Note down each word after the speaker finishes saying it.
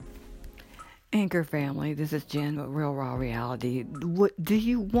Anchor family, this is Jen with Real Raw Reality. What do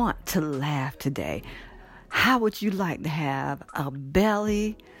you want to laugh today? How would you like to have a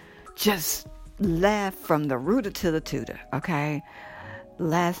belly just laugh from the rooter to the tutor, okay?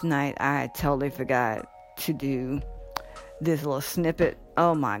 Last night I totally forgot to do this little snippet.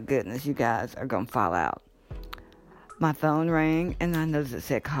 Oh my goodness, you guys are going to fall out. My phone rang and I noticed it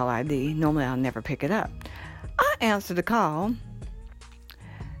said call ID. Normally I'll never pick it up. I answered the call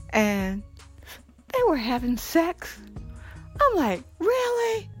and they were having sex. I'm like,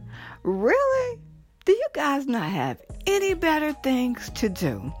 really? Really? Do you guys not have any better things to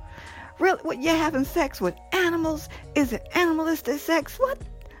do? Really? What, you're having sex with animals? Is it animalistic sex? What?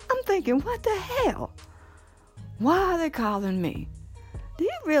 I'm thinking, what the hell? Why are they calling me? Do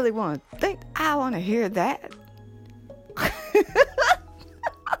you really want to think I want to hear that?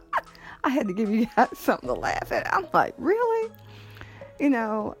 I had to give you guys something to laugh at. I'm like, really?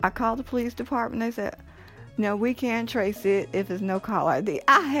 I called the police department. They said, no, we can't trace it if there's no call ID.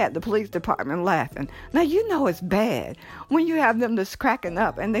 I had the police department laughing. Now, it's bad when you have them just cracking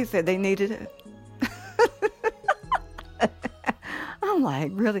up and they said they needed it. I'm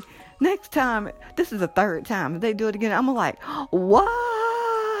like, really? Next time, this is the third time. If they do it again, I'm like, what?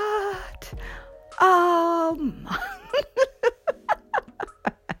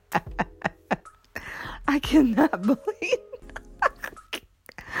 I cannot believe.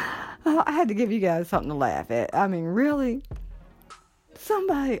 I had to give you guys something to laugh at. I mean, really?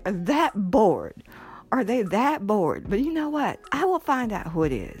 Somebody is that bored? Are they that bored? But you know what? I will find out who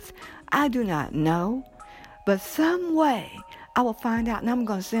it is. I do not know. But some way, I will find out and I'm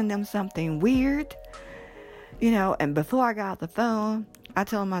going to send them something weird. And before I got off the phone, I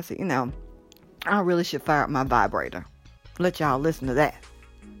told them, I said, I really should fire up my vibrator. Let y'all listen to that.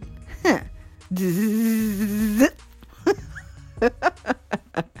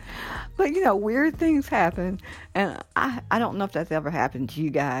 But, weird things happen. And I don't know if that's ever happened to you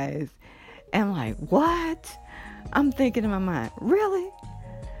guys. And I'm like, what? I'm thinking in my mind, really?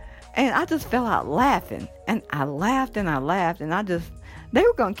 And I just fell out laughing. And I laughed and I laughed. And they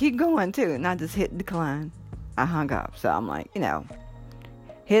were going to keep going too. And I just hit decline. I hung up. So I'm like,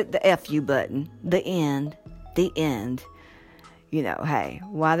 hit the FU button. The end. Hey,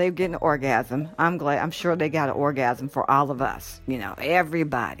 while they're getting an orgasm, I'm sure they got an orgasm for all of us,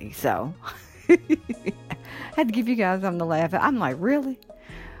 everybody. So, had to give you guys something to laugh at. I'm like, really?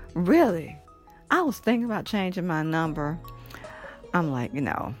 Really? I was thinking about changing my number. I'm like,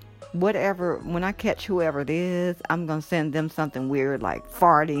 whatever, when I catch whoever it is, I'm going to send them something weird like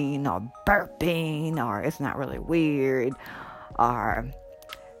farting or burping, or it's not really weird, or,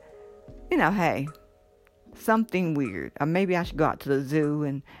 hey, something weird. Or maybe I should go out to the zoo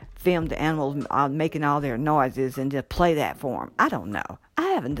and film the animals making all their noises and just play that for them. I don't know. I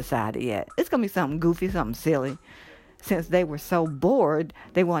haven't decided yet. It's going to be something goofy, something silly. Since they were so bored,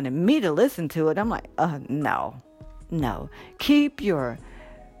 they wanted me to listen to it. I'm like, no. Keep your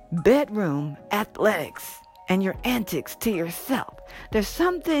bedroom athletics and your antics to yourself. There's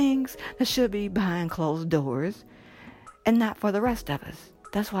some things that should be behind closed doors and not for the rest of us.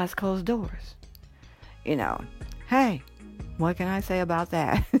 That's why it's closed doors. Hey, what can I say about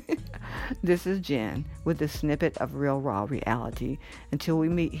that? This is Jen with a snippet of Real Raw Reality. Until we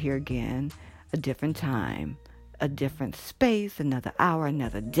meet here again, a different time, a different space, another hour,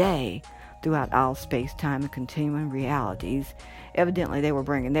 another day, throughout all space, time, and continuing realities. Evidently, they were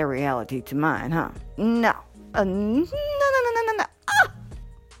bringing their reality to mine, huh? No. No. Ah!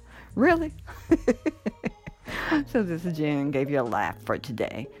 Really? So this is Jen, gave you a laugh for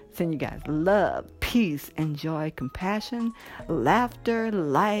today. Send you guys love, peace, and joy, compassion, laughter,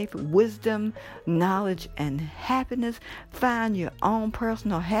 life, wisdom, knowledge, and happiness. Find your own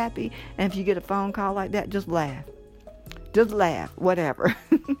personal happy. And if you get a phone call like that, just laugh. Just laugh, whatever.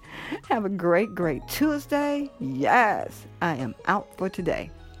 Have a great, great Tuesday. Yes, I am out for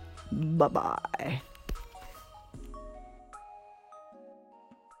today. Bye-bye.